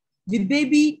 the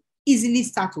baby easily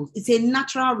startles. It's a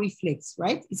natural reflex,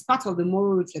 right? It's part of the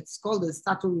moral reflex. It's called the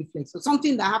startle reflex. So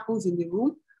something that happens in the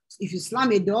room, if you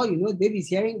slam a door, you know the baby is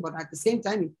hearing, but at the same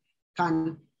time, it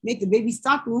can make the baby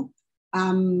startle.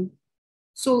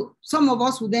 So some of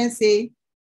us would then say,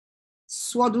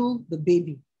 swaddle the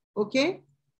baby, okay?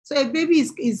 So a baby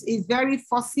is very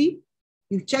fussy.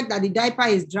 You check that the diaper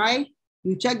is dry.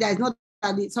 You check that it's not,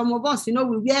 that some of us, you know,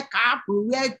 we wear cap, we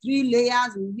wear 3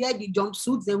 layers, we wear the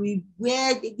jumpsuits, and we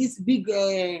wear this big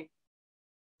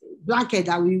blanket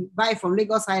that we buy from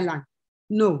Lagos Island.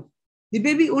 No, the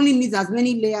baby only needs as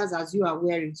many layers as you are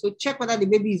wearing. So check whether the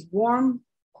baby is warm,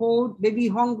 cold, baby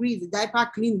hungry, is the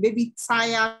diaper clean, baby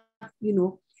tired, you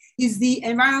know. Is the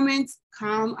environment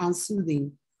calm and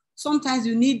soothing? Sometimes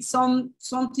you need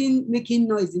something making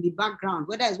noise in the background,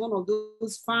 whether it's one of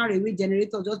those far away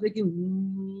generators just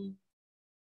making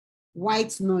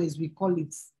white noise, we call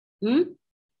it.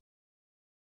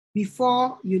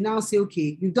 Before you now say,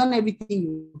 okay, you've done everything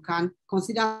you can,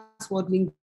 consider swaddling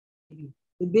the baby.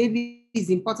 The baby is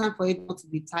important for it not to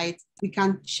be tight. We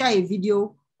can share a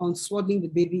video on swaddling the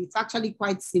baby. It's actually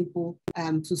quite simple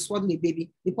to swaddle a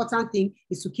baby. The important thing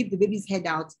is to keep the baby's head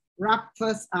out, wrap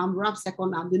first arm, wrap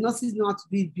second arm. The nurses know how to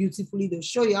do it beautifully. They'll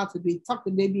show you how to do it, tuck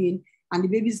the baby in, and the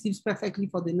baby sleeps perfectly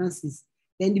for the nurses.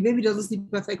 Then the baby doesn't sleep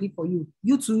perfectly for you.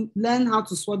 You to learn how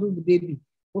to swaddle the baby,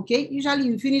 okay? Usually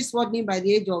you finish swaddling by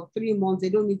the age of 3 months. They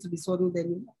don't need to be swaddled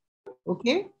anymore,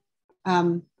 okay?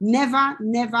 Never,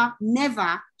 never,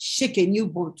 never shake a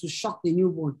newborn to shock the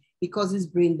newborn. It causes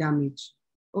brain damage,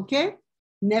 okay?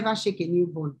 Never shake a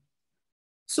newborn.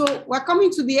 So we're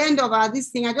coming to the end of this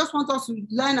thing. I just want us to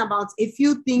learn about a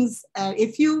few things,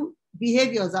 a few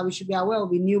behaviors that we should be aware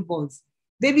of in newborns.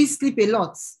 Babies sleep a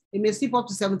lot. They may sleep up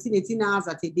to 17, 18 hours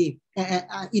in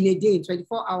a day, in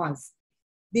 24 hours.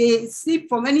 They sleep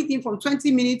from anything from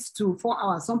 20 minutes to 4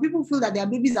 hours. Some people feel that their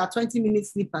babies are 20-minute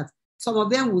sleepers. Some of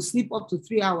them will sleep up to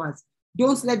 3 hours.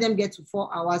 Don't let them get to 4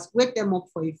 hours. Wake them up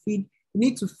for a feed. You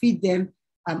need to feed them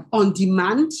on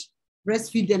demand,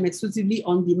 breastfeed them exclusively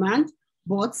on demand,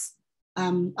 but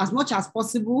as much as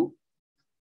possible,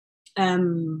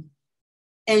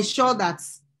 ensure that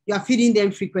you are feeding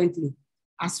them frequently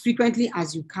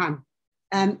as you can.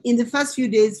 In the first few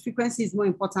days, frequency is more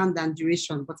important than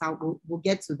duration, but we'll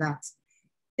get to that.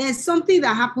 There's something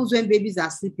that happens when babies are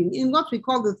sleeping in what we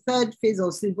call the third phase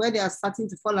of sleep, where they are starting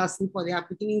to fall asleep or they are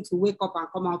beginning to wake up and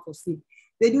come out of sleep.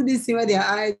 They do this thing where their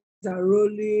eyes are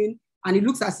rolling and it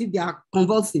looks as if they are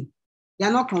convulsing. They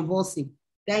are not convulsing.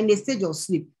 They're in a stage of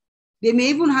sleep. They may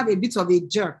even have a bit of a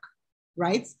jerk,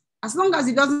 right? As long as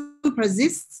it doesn't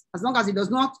persist, as long as it does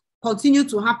not continue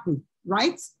to happen,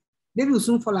 right? Baby will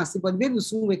soon fall asleep, but the baby will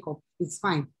soon wake up. It's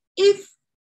fine. If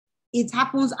it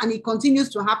happens and it continues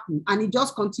to happen and it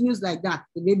just continues like that,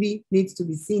 the baby needs to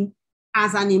be seen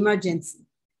as an emergency,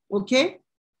 okay?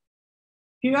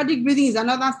 Periodic breathing is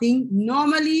another thing.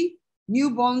 Normally,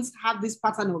 Newborns have this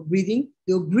pattern of breathing.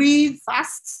 They'll breathe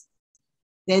fast,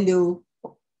 then they'll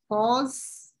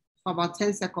pause for about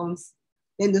 10 seconds,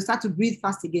 then they'll start to breathe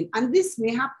fast again. And this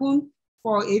may happen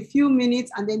for a few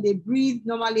minutes, and then they breathe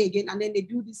normally again, and then they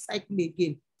do this cycle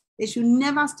again. They should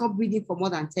never stop breathing for more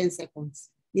than 10 seconds.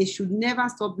 They should never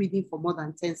stop breathing for more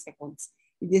than 10 seconds.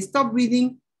 If they stop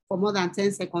breathing for more than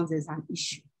 10 seconds, there's an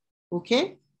issue,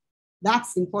 okay?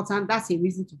 That's important. That's a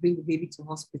reason to bring the baby to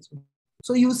hospital.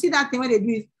 So you see that thing when they do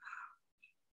it,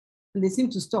 and they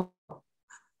seem to stop,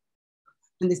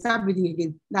 and they start breathing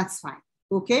again. That's fine,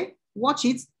 okay? Watch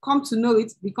it, come to know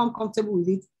it, become comfortable with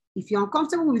it. If you're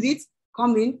uncomfortable with it,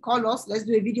 come in, call us, let's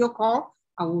do a video call,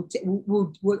 and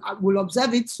we'll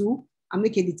observe it too and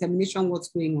make a determination what's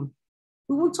going on.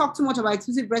 We won't talk too much about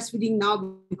exclusive breastfeeding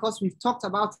now because we've talked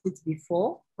about it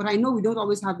before, but I know we don't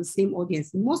always have the same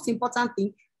audience. The most important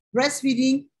thing,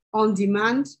 breastfeeding on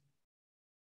demand,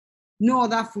 no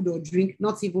other food or drink,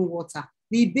 not even water.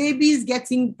 The baby's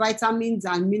getting vitamins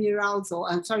and minerals,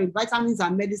 or I'm sorry, vitamins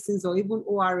and medicines, or even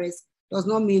ORS, does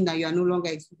not mean that you are no longer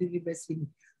exclusively breastfeeding.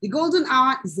 The golden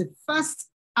hour is the first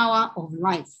hour of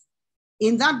life.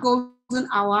 In that golden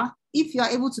hour, if you are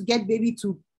able to get baby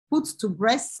to put to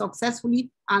breast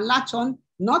successfully and latch on,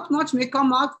 not much may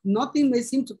come out, nothing may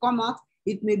seem to come out.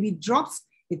 It may be drops.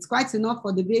 It's quite enough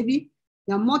for the baby.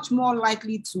 You're much more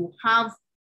likely to have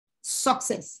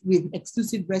success with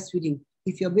exclusive breastfeeding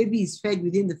if your baby is fed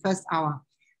within the first hour.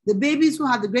 The babies who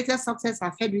have the greatest success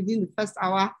are fed within the first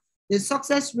hour. The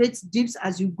success rate dips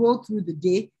as you go through the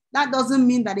day. That doesn't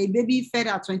mean that a baby fed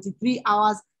at 23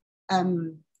 hours,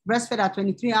 breastfed at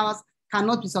 23 hours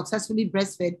cannot be successfully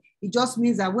breastfed. It just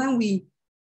means that when we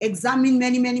examine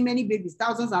many babies,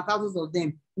 thousands and thousands of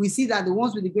them, we see that the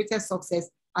ones with the greatest success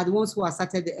are the ones who are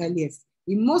started the earliest.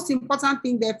 The most important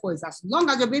thing, therefore, is as long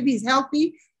as your baby is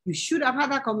healthy, you should have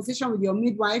had that conversation with your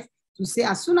midwife to say,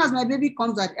 as soon as my baby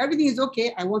comes out, everything is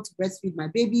okay, I want to breastfeed my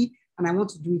baby, and I want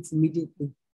to do it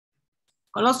immediately.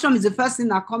 Colostrum is the first thing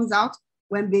that comes out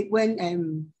when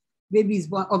baby is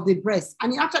born of the breast.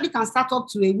 And it actually can start up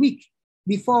to a week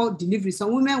before delivery.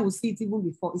 Some women will see it even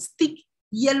before. It's thick,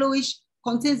 yellowish,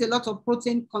 contains a lot of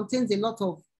protein, contains a lot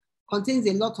of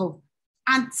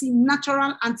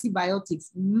natural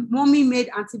antibiotics, mommy-made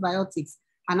antibiotics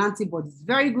and antibodies.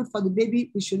 Very good for the baby.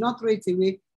 We should not throw it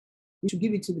away. We should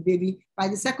give it to the baby. By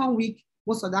the second week,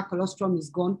 most of that colostrum is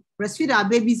gone. Breastfeed our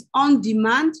babies on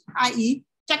demand, i.e.,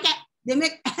 check it. They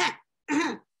make,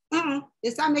 they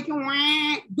start making,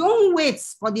 don't wait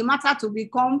for the matter to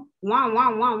become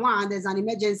and there's an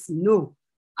emergency. No.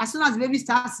 As soon as the baby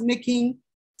starts making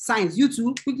signs, you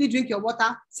too, quickly drink your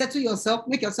water, settle yourself,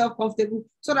 make yourself comfortable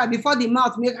so that before the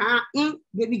mouth make,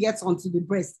 baby gets onto the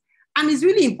breast. And it's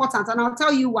really important, and I'll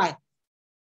tell you why.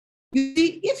 You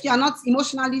see, if you're not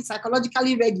emotionally,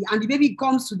 psychologically ready and the baby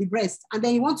comes to the breast and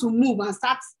then you want to move and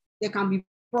start, there can be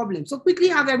problems. So quickly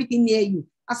have everything near you.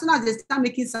 As soon as they start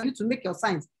making signs, you to make your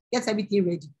signs, get everything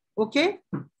ready, okay?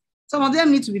 Some of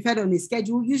them need to be fed on a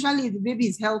schedule. Usually if the baby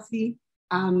is healthy,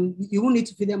 you won't need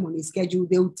to feed them on a schedule.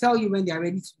 They will tell you when they are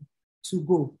ready to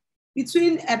go.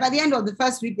 By the end of the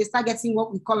first week, they start getting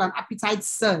what we call an appetite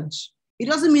surge. It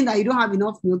doesn't mean that you don't have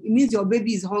enough milk. It means your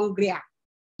baby is hungrier.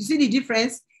 You see the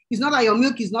difference? It's not that your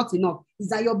milk is not enough. It's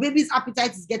that your baby's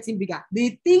appetite is getting bigger.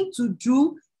 The thing to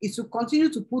do is to continue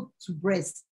to put to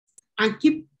breast and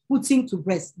keep putting to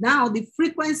breast. Now, the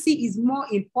frequency is more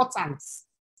important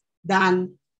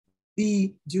than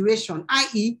the duration,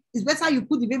 i.e., it's better you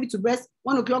put the baby to breast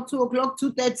 1 o'clock, 2 o'clock,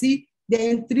 2:30,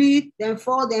 then 3, then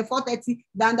 4, then 4:30,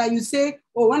 than that you say,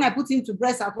 oh, when I put him to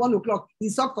breast at 1 o'clock, he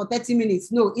sucked for 30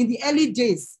 minutes. No, in the early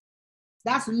days,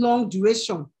 that long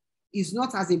duration is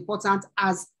not as important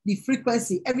as the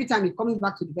frequency. Every time it's coming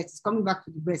back to the breast, it's coming back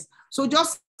to the breast. So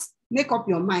just make up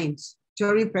your mind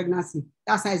during pregnancy.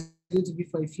 That's how it's going to be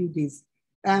for a few days.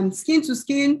 Skin to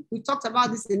skin, we talked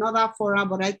about this in another forum,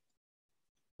 but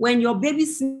when your baby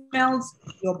smells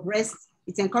your breast,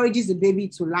 it encourages the baby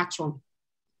to latch on,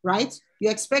 right? You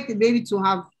expect the baby to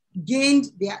have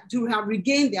regained their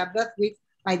birth weight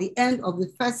by the end of the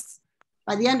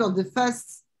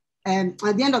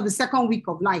second week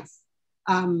of life.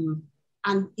 And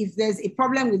if there's a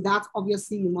problem with that,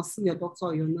 obviously you must see your doctor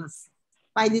or your nurse.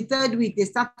 By the third week, they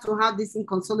start to have this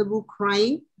inconsolable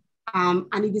crying, and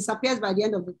it disappears by the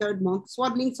end of the third month.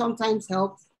 Swaddling sometimes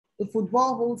helps. The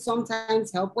football hold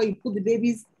sometimes help, where you put the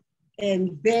baby's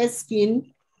bare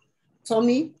skin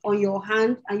tummy on your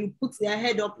hand and you put their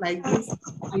head up like this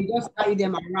and you just carry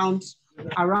them around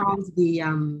the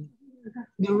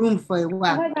room for a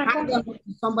while. Hand them up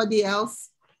to somebody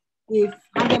else if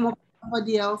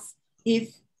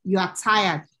you are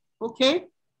tired, okay?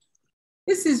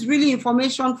 This is really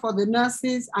information for the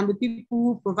nurses and the people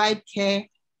who provide care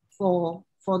for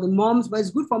the moms, but it's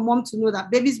good for mom to know that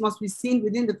babies must be seen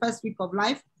within the first week of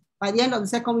life. By the end of the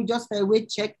second week, just for a weight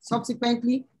check.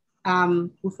 Subsequently,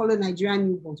 we follow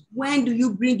Nigerian newborns. When do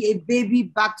you bring a baby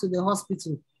back to the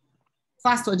hospital?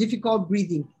 Fast or difficult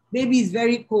breathing. Baby is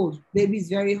very cold. Baby is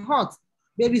very hot.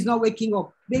 Baby is not waking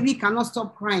up. Baby cannot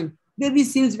stop crying. Baby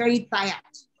seems very tired.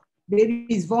 Baby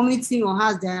is vomiting or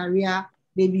has diarrhea.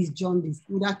 Baby is jaundice.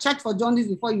 You would have checked for jaundice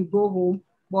before you go home,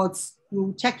 but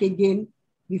you check again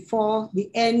before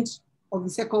the end of the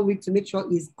second week to make sure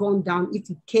it's gone down if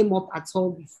it came up at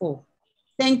all before.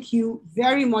 Thank you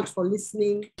very much for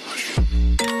listening.